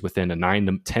injuries within a 9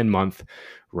 to 10 month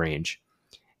range.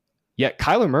 Yet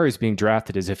Kyler Murray is being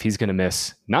drafted as if he's going to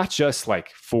miss not just like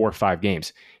 4 or 5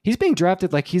 games. He's being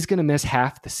drafted like he's going to miss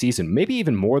half the season, maybe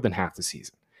even more than half the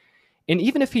season. And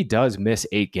even if he does miss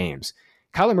 8 games,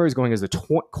 Kyler Murray is going as the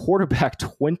quarterback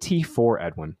 24,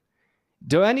 Edwin.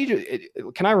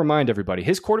 Can I remind everybody,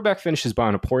 his quarterback finishes by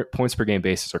on a points per game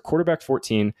basis are quarterback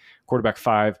 14, quarterback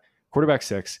 5, quarterback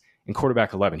 6, and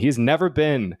quarterback 11. He has never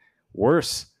been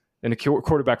worse than a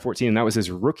quarterback 14, and that was his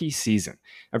rookie season.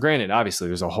 Now, granted, obviously,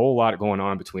 there's a whole lot going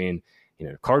on between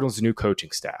Cardinals' new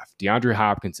coaching staff. DeAndre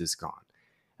Hopkins is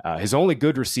gone. His only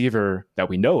good receiver that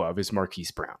we know of is Marquise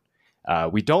Brown.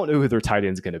 We don't know who their tight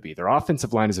end is going to be. Their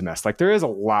offensive line is a mess. Like, there is a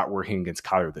lot working against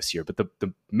Kyler this year, but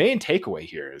the main takeaway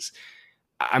here is,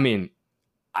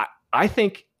 I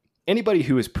think anybody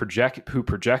who projects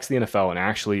the NFL and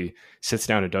actually sits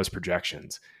down and does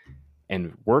projections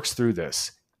and works through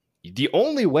this, the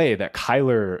only way that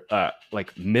Kyler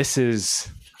misses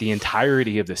the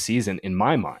entirety of the season, in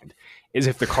my mind, is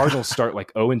if the Cardinals start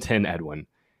like 0-10, Edwin,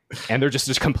 and they're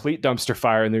just complete dumpster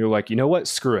fire, and they're like, you know what,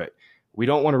 screw it. We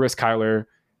don't want to risk Kyler.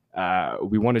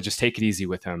 We want to just take it easy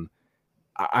with him.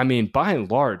 I mean, by and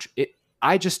large,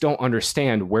 I just don't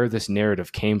understand where this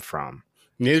narrative came from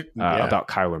about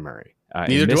Kyler Murray.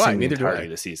 Neither do I. Neither do I.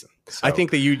 The season. So, I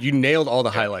think that you nailed all the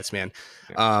highlights, man.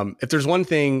 Yeah. If there's one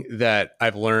thing that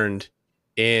I've learned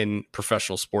in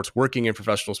professional sports, working in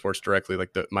professional sports directly,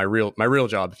 like my real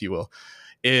job, if you will,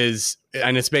 is,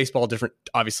 and it's baseball,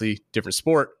 obviously different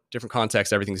sport, different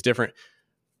context, everything's different.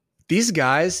 These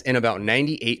guys, in about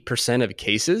 98% of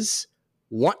cases,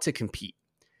 want to compete.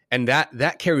 And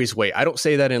that carries weight. I don't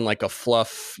say that in like a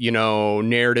fluff,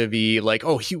 narrative-y, like,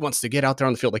 oh, he wants to get out there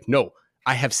on the field. Like, no,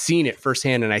 I have seen it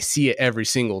firsthand and I see it every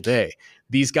single day.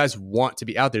 These guys want to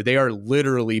be out there. They are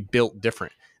literally built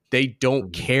different. They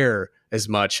don't care as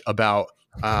much about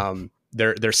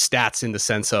their stats in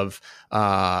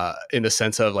the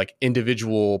sense of like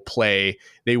individual play.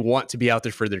 They want to be out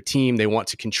there for their team. They want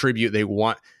to contribute. They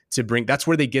want to bring, that's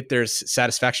where they get their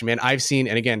satisfaction, man. I've seen,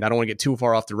 and again, I don't want to get too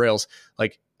far off the rails.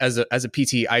 Like as a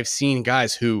PT, I've seen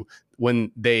guys who,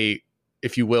 when they,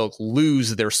 if you will,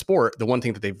 lose their sport, the one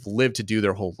thing that they've lived to do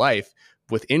their whole life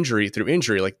through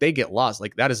injury, like they get lost.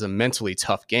 Like that is a mentally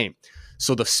tough game.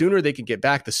 So the sooner they can get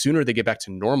back, the sooner they get back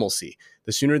to normalcy,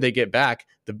 the sooner they get back,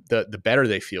 the better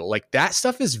they feel. Like that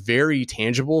stuff is very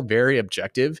tangible, very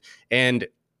objective. And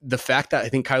the fact that I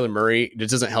think Kyler Murray, it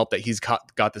doesn't help that he's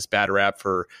got this bad rap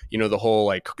for, the whole,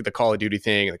 like the Call of Duty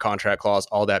thing and the contract clause,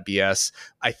 all that BS.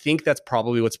 I think that's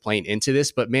probably what's playing into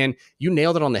this, but man, you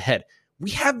nailed it on the head. We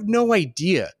have no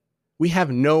idea. We have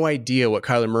no idea what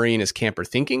Kyler Murray and his camp are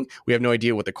thinking. We have no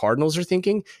idea what the Cardinals are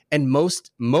thinking. And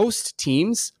most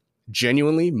teams,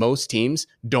 genuinely, most teams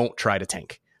don't try to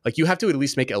tank. Like you have to at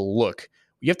least make it look.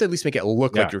 You have to at least make it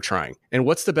look like you're trying. And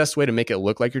what's the best way to make it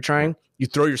look like you're trying? You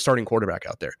throw your starting quarterback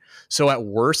out there. So at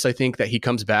worst, I think that he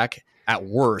comes back. At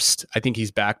worst, I think he's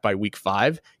back by week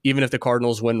 5. Even if the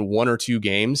Cardinals win 1 or 2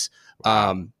 games,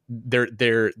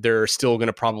 they're still going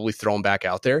to probably throw him back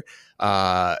out there.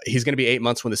 He's going to be 8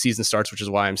 months when the season starts, which is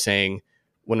why I'm saying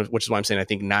I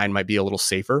think 9 might be a little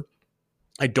safer.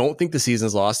 I don't think the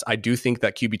season's lost. I do think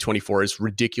that QB 24 is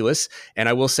ridiculous. And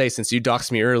I will say, since you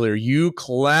doxed me earlier, you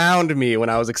clowned me when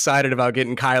I was excited about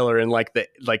getting Kyler in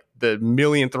the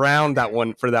millionth round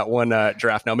for that one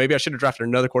draft. Now, maybe I should have drafted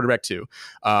another quarterback too.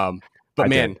 But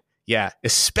man, yeah,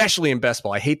 especially in best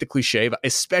ball. I hate the cliche, but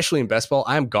especially in best ball,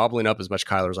 I'm gobbling up as much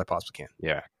Kyler as I possibly can.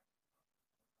 Yeah.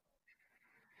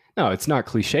 No, it's not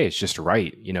cliche. It's just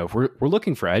right. If we're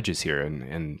looking for edges here,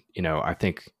 and I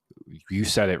think you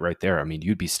said it right there. I mean,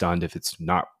 you'd be stunned if it's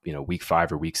not, week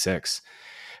 5 or week 6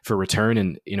 for return.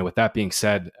 And, with that being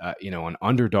said, an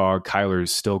underdog,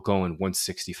 Kyler's still going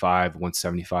 165,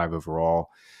 175 overall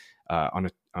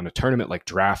on a tournament like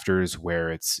Drafters, where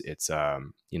it's there's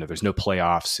no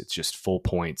playoffs. It's just full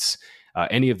points.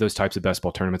 Any of those types of best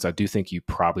ball tournaments, I do think you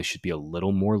probably should be a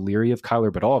little more leery of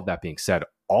Kyler. But all of that being said,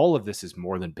 all of this is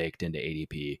more than baked into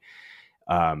ADP.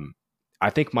 I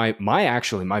think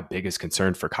my biggest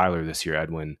concern for Kyler this year,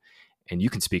 Edwin, and you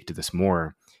can speak to this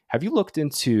more. Have you looked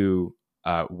into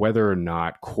whether or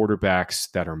not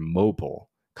quarterbacks that are mobile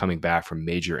coming back from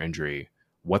major injury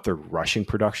what their rushing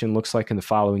production looks like in the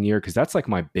following year, because that's like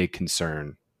my big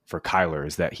concern for Kyler,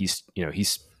 is that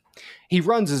he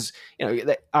runs as,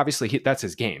 obviously that's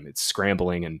his game. It's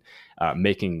scrambling and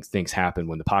making things happen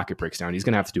when the pocket breaks down. He's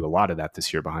going to have to do a lot of that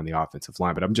this year behind the offensive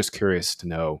line. But I'm just curious to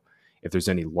know if there's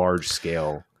any large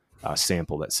scale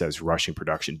sample that says rushing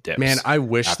production dips. Man, I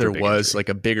wish there was injury. like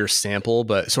a bigger sample,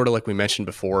 but sort of like we mentioned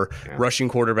before, rushing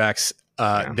quarterbacks,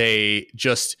 they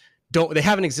just don't. They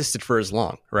haven't existed for as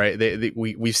long, right?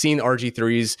 We've seen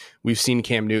RG3s, we've seen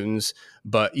Cam Newtons,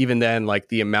 but even then, like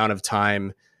the amount of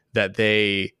time that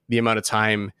they've been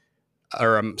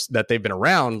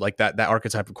around, like that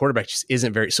archetype of quarterback just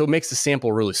isn't very. So it makes the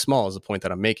sample really small, is the point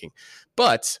that I'm making.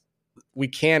 But we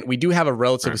do have a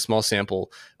relatively small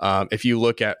sample. If you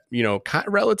look at,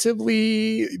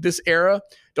 relatively this era,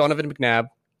 Donovan McNabb,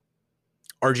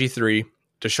 RG3,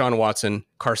 Deshaun Watson,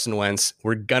 Carson Wentz,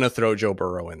 we're going to throw Joe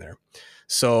Burrow in there.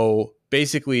 So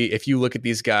basically, if you look at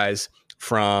these guys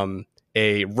from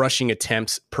a rushing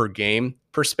attempts per game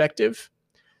perspective,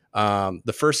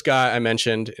 the first guy I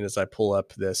mentioned, and as I pull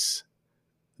up this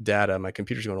data, my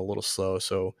computer's going a little slow,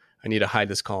 so I need to hide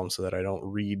this column so that I don't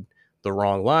read the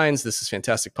wrong lines. This is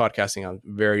fantastic podcasting. I'm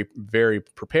very, very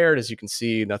prepared. As you can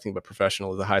see, nothing but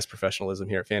professional, the highest professionalism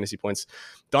here at Fantasy Points.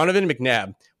 Donovan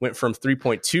McNabb went from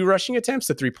 3.2 rushing attempts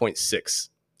to 3.6.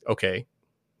 Okay,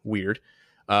 weird.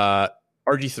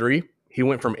 RG3, he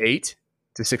went from 8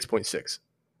 to 6.6.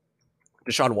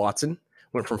 Deshaun Watson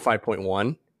went from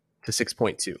 5.1 to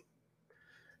 6.2.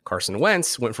 Carson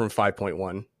Wentz went from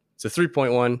 5.1 to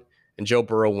 3.1, and Joe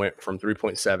Burrow went from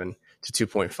 3.7 to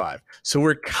 2.5. So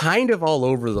we're kind of all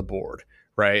over the board,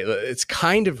 right? It's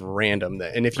kind of random.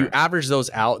 And if you average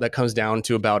those out, that comes down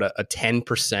to about a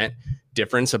 10%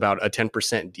 difference, about a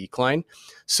 10% decline.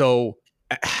 So,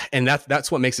 and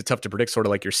that's what makes it tough to predict, sort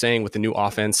of like you're saying, with the new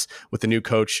offense, with the new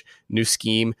coach, new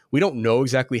scheme. We don't know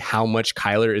exactly how much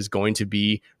Kyler is going to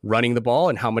be running the ball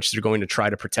and how much they're going to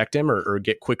try to protect him or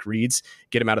get quick reads,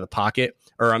 get him out of the pocket,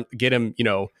 or get him,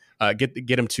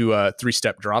 get him to a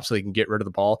 3-step drop so they can get rid of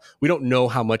the ball. We don't know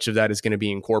how much of that is going to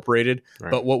be incorporated.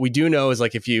 Right. But what we do know is,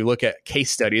 like, if you look at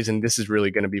case studies, and this is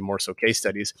really going to be more so case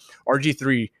studies,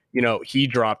 RG3, he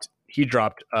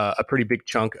dropped a pretty big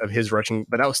chunk of his rushing,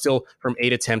 but that was still from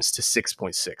 8 attempts to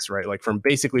 6.6, right? Like from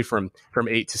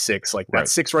 8 to 6, like that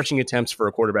 6 rushing attempts for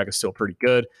a quarterback is still pretty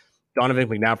good. Donovan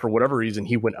McNabb, for whatever reason,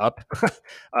 he went up.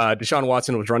 Deshaun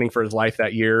Watson was running for his life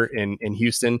that year in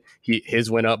Houston.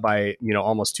 His went up by,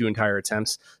 almost 2 entire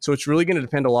attempts. So it's really going to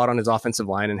depend a lot on his offensive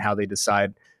line and how they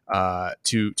decide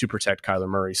to protect Kyler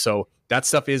Murray. So that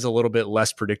stuff is a little bit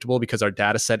less predictable because our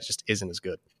data set just isn't as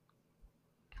good.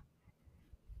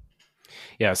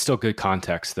 Yeah, it's still good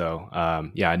context, though.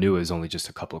 I knew it was only just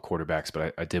a couple of quarterbacks,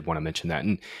 but I did want to mention that.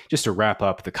 And just to wrap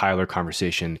up the Kyler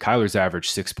conversation, Kyler's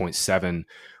averaged 6.7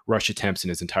 rush attempts in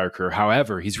his entire career.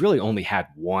 However, he's really only had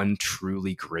one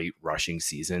truly great rushing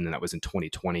season, and that was in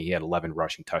 2020. He had 11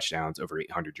 rushing touchdowns, over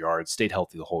 800 yards, stayed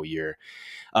healthy the whole year.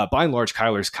 By and large,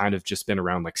 Kyler's kind of just been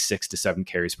around like 6 to 7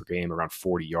 carries per game, around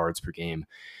 40 yards per game,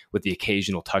 with the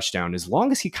occasional touchdown. As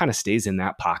long as he kind of stays in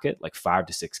that pocket, like 5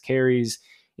 to 6 carries,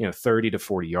 30 to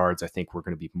 40 yards, I think we're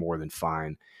going to be more than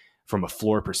fine from a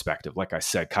floor perspective. Like I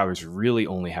said, Kyler's really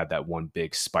only had that one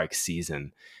big spike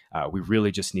season. We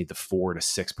really just need the 4 to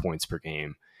 6 points per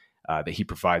game that he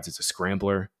provides as a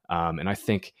scrambler. And I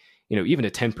think, even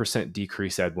a 10%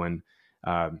 decrease, Edwin,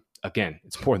 again,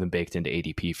 it's more than baked into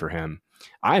ADP for him.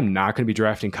 I'm not going to be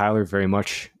drafting Kyler very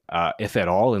much, if at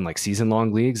all, in like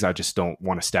season-long leagues. I just don't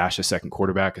want to stash a second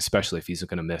quarterback, especially if he's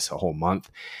going to miss a whole month.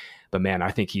 But man,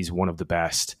 I think he's one of the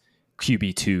best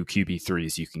QB2,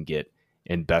 QB3s you can get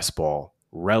in best ball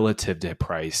relative to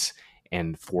price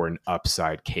and for an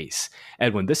upside case.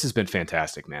 Edwin, this has been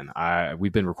fantastic, man.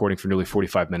 We've been recording for nearly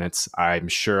 45 minutes. I'm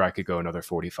sure I could go another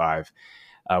 45.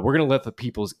 We're going to let the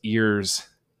people's ears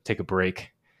take a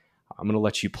break. I'm going to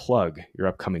let you plug your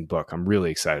upcoming book. I'm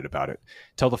really excited about it.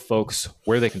 Tell the folks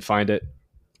where they can find it,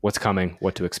 what's coming,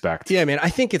 what to expect. Yeah, man, I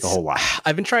think it's a whole lot.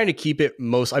 I've been trying to keep it I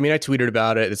tweeted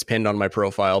about it. It's pinned on my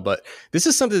profile, but this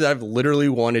is something that I've literally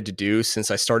wanted to do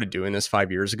since I started doing this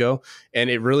 5 years ago.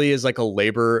 And it really is like a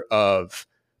labor of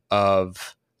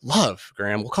love,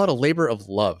 Graham. We'll call it a labor of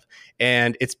love.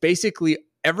 And it's basically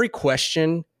every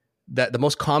question that the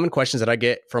most common questions that I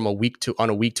get from on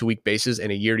a week to week basis and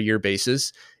a year to year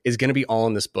basis is going to be all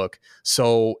in this book.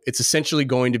 So it's essentially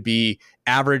going to be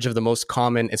average of the most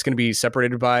common. It's going to be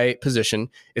separated by position.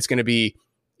 It's going to be,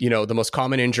 the most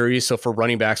common injuries. So for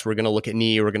running backs, we're going to look at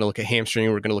knee, we're going to look at hamstring,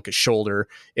 we're going to look at shoulder,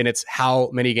 and it's how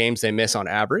many games they miss on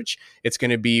average. It's going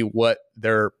to be what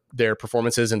their their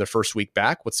performances in their first week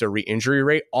back? What's their re-injury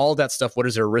rate? All that stuff. What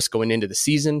is their risk going into the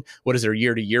season? What is their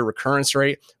year-to-year recurrence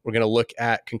rate? We're going to look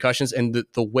at concussions. And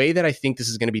the way that I think this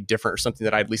is going to be different, or something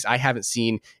that at least I haven't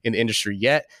seen in the industry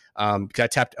yet,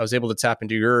 because I was able to tap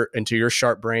into your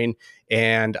sharp brain,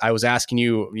 and I was asking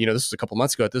you, this was a couple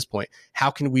months ago at this point,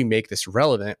 how can we make this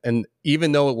relevant? And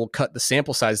even though it will cut the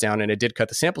sample size down, and it did cut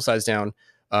the sample size down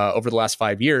over the last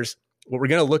 5 years, what we're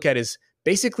going to look at is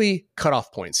basically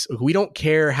cutoff points. We don't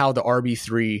care how the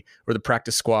RB3 or the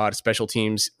practice squad special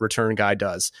teams return guy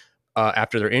does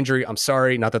after their injury. I'm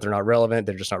sorry, not that they're not relevant.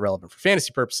 They're just not relevant for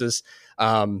fantasy purposes.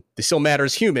 They still matter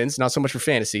as humans, not so much for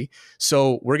fantasy.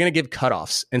 So we're going to give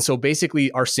cutoffs. And so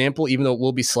basically our sample, even though it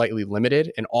will be slightly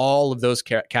limited in all of those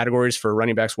categories for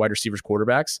running backs, wide receivers,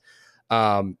 quarterbacks,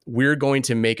 we're going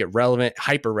to make it relevant,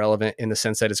 hyper relevant, in the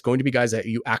sense that it's going to be guys that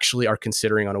you actually are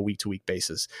considering on a week-to-week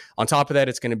basis. On top of that,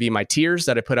 it's going to be my tiers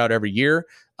that I put out every year.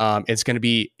 It's going to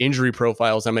be injury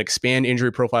profiles. I'm going to expand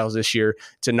injury profiles this year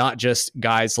to not just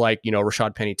guys like,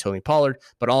 Rashad Penny, Tony Pollard,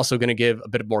 but also going to give a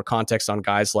bit more context on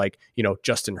guys like,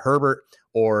 Justin Herbert,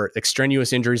 or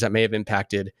extraneous injuries that may have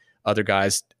impacted other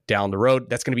guys down the road.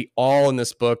 That's going to be all in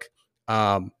this book.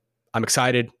 I'm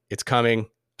excited. It's coming.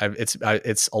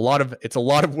 It's a lot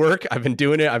of work. I've been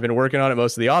doing it. I've been working on it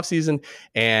most of the off season,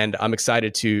 and I'm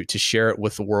excited to share it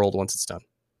with the world once it's done.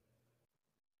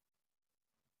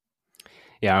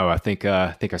 Yeah, I think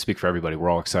I speak for everybody.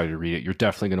 We're all excited to read it. You're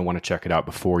definitely going to want to check it out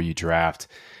before you draft.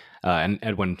 And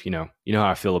Edwin, you know how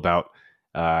I feel about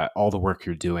all the work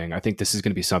you're doing. I think this is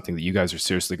going to be something that you guys are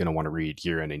seriously going to want to read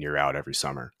year in and year out every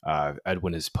summer.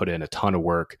 Edwin has put in a ton of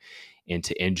work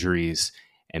into injuries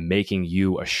and making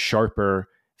you a sharper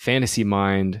fantasy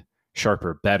mind,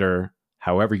 sharper, better.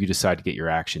 However you decide to get your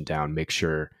action down, make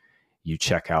sure you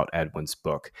check out Edwin's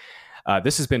book.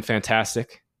 This has been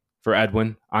fantastic. For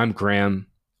Edwin, I'm Graham.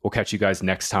 We'll catch you guys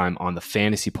next time on the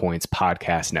Fantasy Points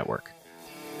Podcast Network.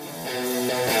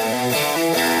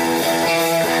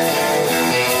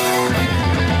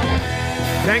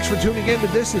 Thanks for tuning in to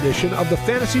this edition of the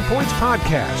Fantasy Points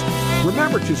Podcast.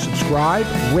 Remember to subscribe,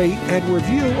 rate, and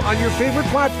review on your favorite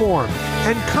platform.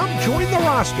 And come join the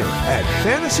roster at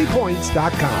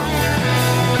fantasypoints.com.